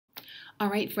All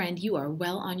right, friend, you are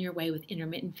well on your way with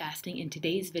intermittent fasting, and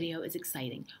today's video is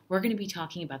exciting. We're going to be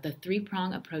talking about the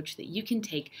three-prong approach that you can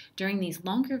take during these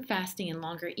longer fasting and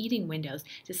longer eating windows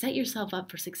to set yourself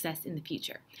up for success in the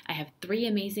future. I have 3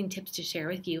 amazing tips to share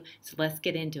with you, so let's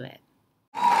get into it.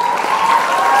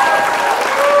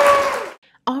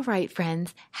 All right,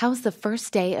 friends, how's the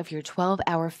first day of your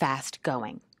 12-hour fast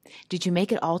going? Did you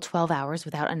make it all 12 hours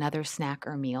without another snack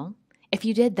or meal? If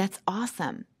you did, that's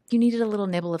awesome. You needed a little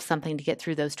nibble of something to get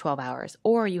through those 12 hours,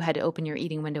 or you had to open your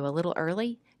eating window a little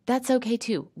early. That's okay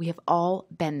too. We have all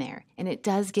been there, and it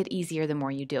does get easier the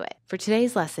more you do it. For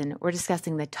today's lesson, we're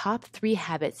discussing the top 3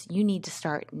 habits you need to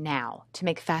start now to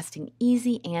make fasting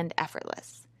easy and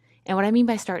effortless. And what I mean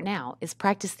by start now is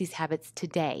practice these habits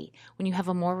today when you have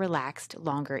a more relaxed,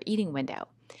 longer eating window.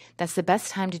 That's the best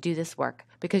time to do this work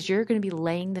because you're going to be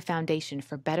laying the foundation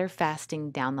for better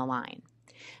fasting down the line.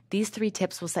 These 3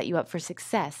 tips will set you up for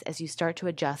success as you start to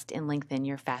adjust and lengthen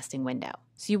your fasting window.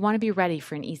 So you want to be ready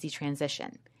for an easy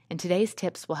transition. And today's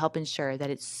tips will help ensure that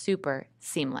it's super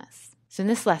seamless. So in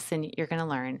this lesson, you're going to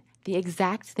learn the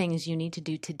exact things you need to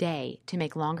do today to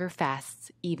make longer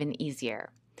fasts even easier.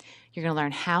 You're going to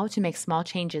learn how to make small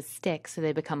changes stick so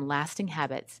they become lasting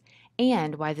habits,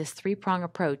 and why this 3-prong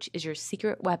approach is your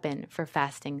secret weapon for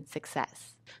fasting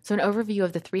success. So an overview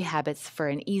of the 3 habits for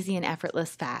an easy and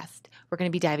effortless fast. We're going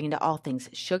to be diving into all things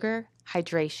sugar,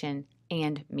 hydration,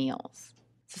 and meals.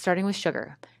 So starting with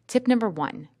sugar. Tip number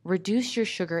 1, reduce your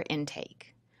sugar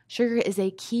intake. Sugar is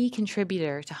a key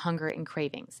contributor to hunger and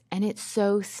cravings, and it's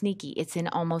so sneaky. It's in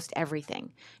almost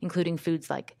everything, including foods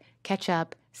like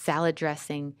ketchup, salad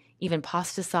dressing, even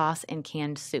pasta sauce and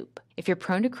canned soup. If you're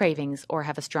prone to cravings or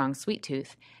have a strong sweet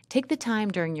tooth, take the time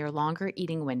during your longer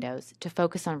eating windows to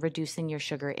focus on reducing your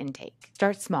sugar intake.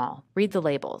 Start small, read the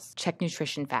labels, check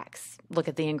nutrition facts, look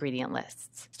at the ingredient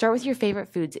lists. Start with your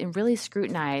favorite foods and really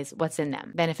scrutinize what's in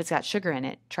them. Then if it's got sugar in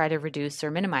it, try to reduce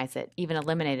or minimize it, even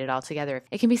eliminate it altogether.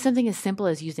 It can be something as simple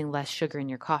as using less sugar in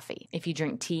your coffee. If you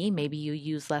drink tea, maybe you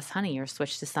use less honey or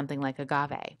switch to something like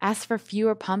agave. Ask for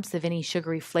fewer pumps of any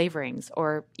sugary flavorings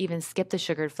or even skip the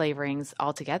sugared flavorings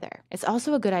altogether. It's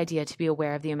also a good idea to be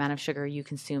aware of the amount of sugar you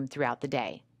consume throughout the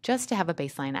day, just to have a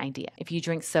baseline idea. If you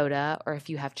drink soda or if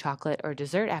you have chocolate or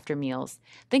dessert after meals,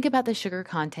 think about the sugar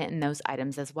content in those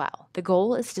items as well. The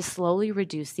goal is to slowly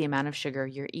reduce the amount of sugar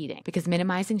you're eating because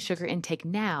minimizing sugar intake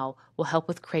now will help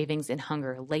with cravings and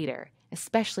hunger later,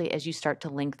 especially as you start to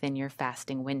lengthen your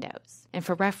fasting windows. And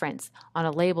for reference, on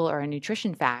a label or a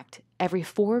nutrition fact, every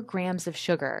 4 grams of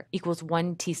sugar equals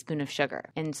 1 teaspoon of sugar.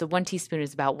 And so 1 teaspoon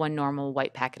is about 1 normal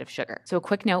white packet of sugar. So a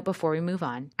quick note before we move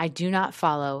on, I do not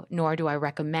follow nor do I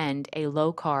recommend a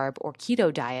low carb or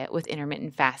keto diet with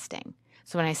intermittent fasting.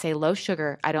 So when I say low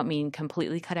sugar, I don't mean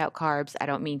completely cut out carbs. I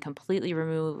don't mean completely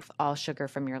remove all sugar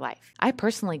from your life. I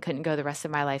personally couldn't go the rest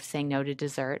of my life saying no to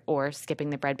dessert or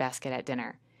skipping the bread basket at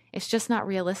dinner. It's just not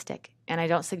realistic, and I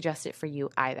don't suggest it for you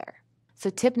either. So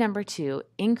tip number 2,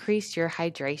 increase your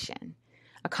hydration.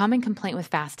 A common complaint with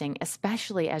fasting,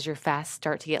 especially as your fasts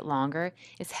start to get longer,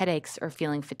 is headaches or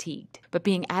feeling fatigued. But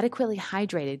being adequately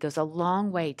hydrated goes a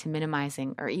long way to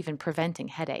minimizing or even preventing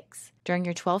headaches. During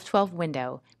your 12-12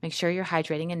 window, make sure you're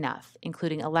hydrating enough,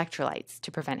 including electrolytes,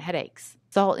 to prevent headaches.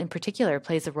 Salt in particular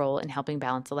plays a role in helping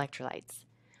balance electrolytes.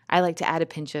 I like to add a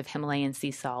pinch of Himalayan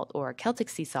sea salt or Celtic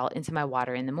sea salt into my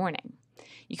water in the morning.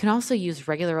 You can also use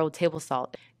regular old table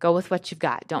salt. Go with what you've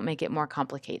got. Don't make it more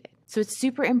complicated. So it's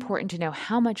super important to know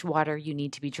how much water you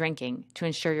need to be drinking to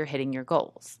ensure you're hitting your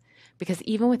goals. Because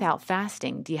even without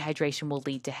fasting, dehydration will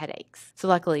lead to headaches. So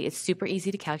luckily, it's super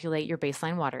easy to calculate your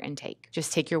baseline water intake.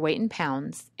 Just take your weight in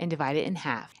pounds and divide it in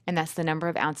half, and that's the number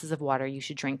of ounces of water you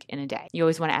should drink in a day. You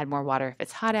always want to add more water if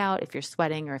it's hot out, if you're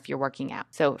sweating, or if you're working out.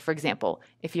 So for example,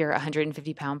 if you're a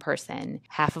 150-pound person,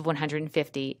 half of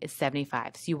 150 is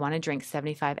 75. So you want to drink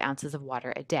 75 ounces of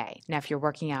water a day. Now, if you're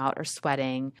working out or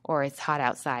sweating or it's hot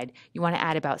outside, you want to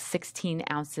add about 16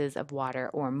 ounces of water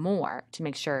or more to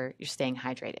make sure you're staying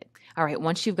hydrated. All right,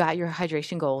 once you've got your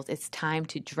hydration goals, it's time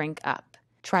to drink up.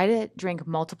 Try to drink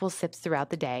multiple sips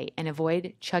throughout the day and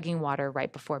avoid chugging water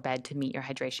right before bed to meet your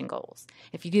hydration goals.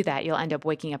 If you do that, you'll end up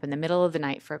waking up in the middle of the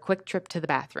night for a quick trip to the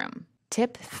bathroom.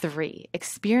 Tip 3,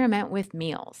 experiment with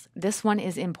meals. This one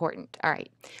is important. All right,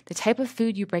 the type of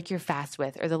food you break your fast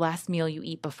with or the last meal you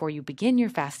eat before you begin your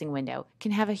fasting window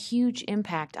can have a huge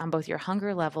impact on both your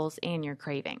hunger levels and your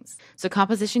cravings. So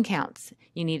composition counts.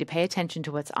 You need to pay attention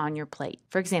to what's on your plate.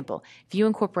 For example, if you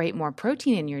incorporate more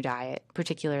protein in your diet,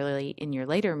 particularly in your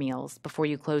later meals before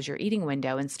you close your eating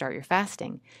window and start your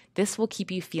fasting, this will keep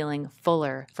you feeling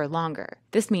fuller for longer.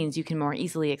 This means you can more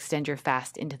easily extend your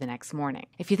fast into the next morning.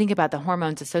 If you think about the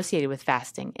hormones associated with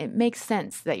fasting, it makes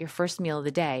sense that your first meal of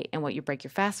the day and what you break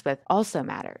your fast with also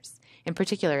matters. In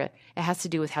particular, it has to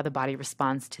do with how the body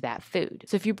responds to that food.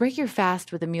 So if you break your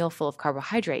fast with a meal full of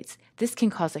carbohydrates, this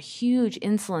can cause a huge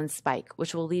insulin spike,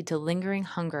 which will lead to lingering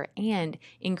hunger and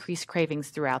increased cravings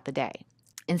throughout the day.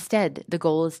 Instead, the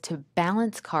goal is to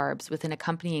balance carbs with an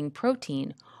accompanying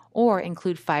protein or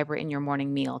include fiber in your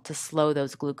morning meal to slow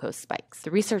those glucose spikes.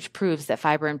 The research proves that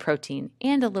fiber and protein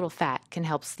and a little fat can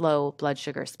help slow blood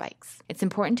sugar spikes. It's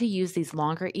important to use these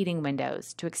longer eating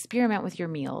windows to experiment with your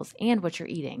meals and what you're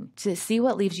eating to see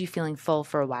what leaves you feeling full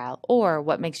for a while or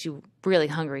what makes you really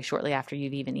hungry shortly after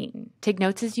you've even eaten. Take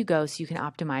notes as you go so you can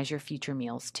optimize your future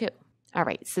meals too. All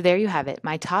right, so there you have it,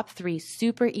 my top 3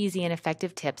 super easy and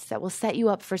effective tips that will set you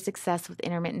up for success with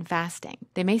intermittent fasting.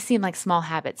 They may seem like small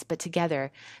habits, but together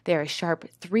they are a sharp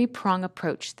 3-prong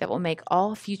approach that will make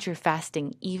all future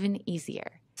fasting even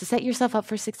easier. So set yourself up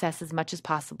for success as much as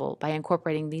possible by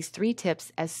incorporating these 3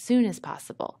 tips as soon as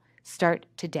possible. Start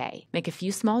today. Make a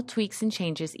few small tweaks and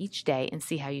changes each day and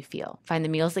see how you feel. Find the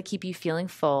meals that keep you feeling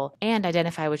full and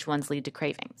identify which ones lead to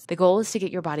cravings. The goal is to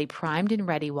get your body primed and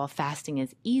ready while fasting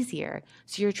is easier,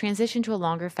 so your transition to a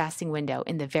longer fasting window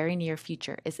in the very near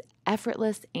future is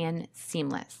effortless and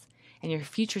seamless, and your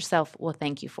future self will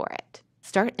thank you for it.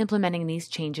 Start implementing these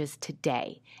changes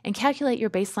today and calculate your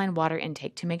baseline water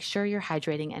intake to make sure you're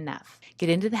hydrating enough. Get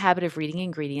into the habit of reading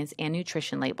ingredients and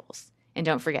nutrition labels. And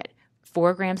don't forget,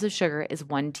 4 grams of sugar is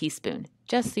 1 teaspoon,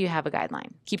 just so you have a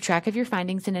guideline. Keep track of your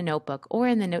findings in a notebook or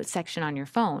in the notes section on your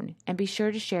phone, and be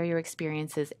sure to share your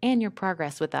experiences and your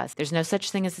progress with us. There's no such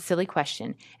thing as a silly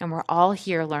question, and we're all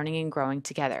here learning and growing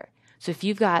together. So if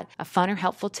you've got a fun or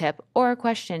helpful tip or a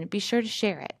question, be sure to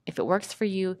share it. If it works for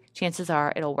you, chances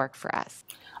are it'll work for us.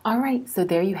 All right, so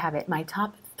there you have it, my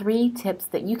top 3 tips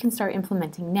that you can start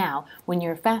implementing now when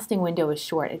your fasting window is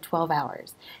short at 12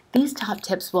 hours. These top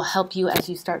tips will help you as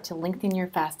you start to lengthen your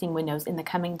fasting windows in the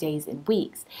coming days and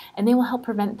weeks, and they will help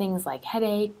prevent things like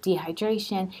headache,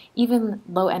 dehydration, even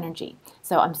low energy.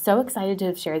 So I'm so excited to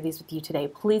have shared these with you today.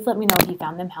 Please let me know if you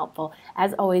found them helpful.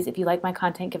 As always, if you like my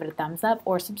content, give it a thumbs up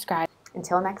or subscribe.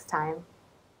 Until next time.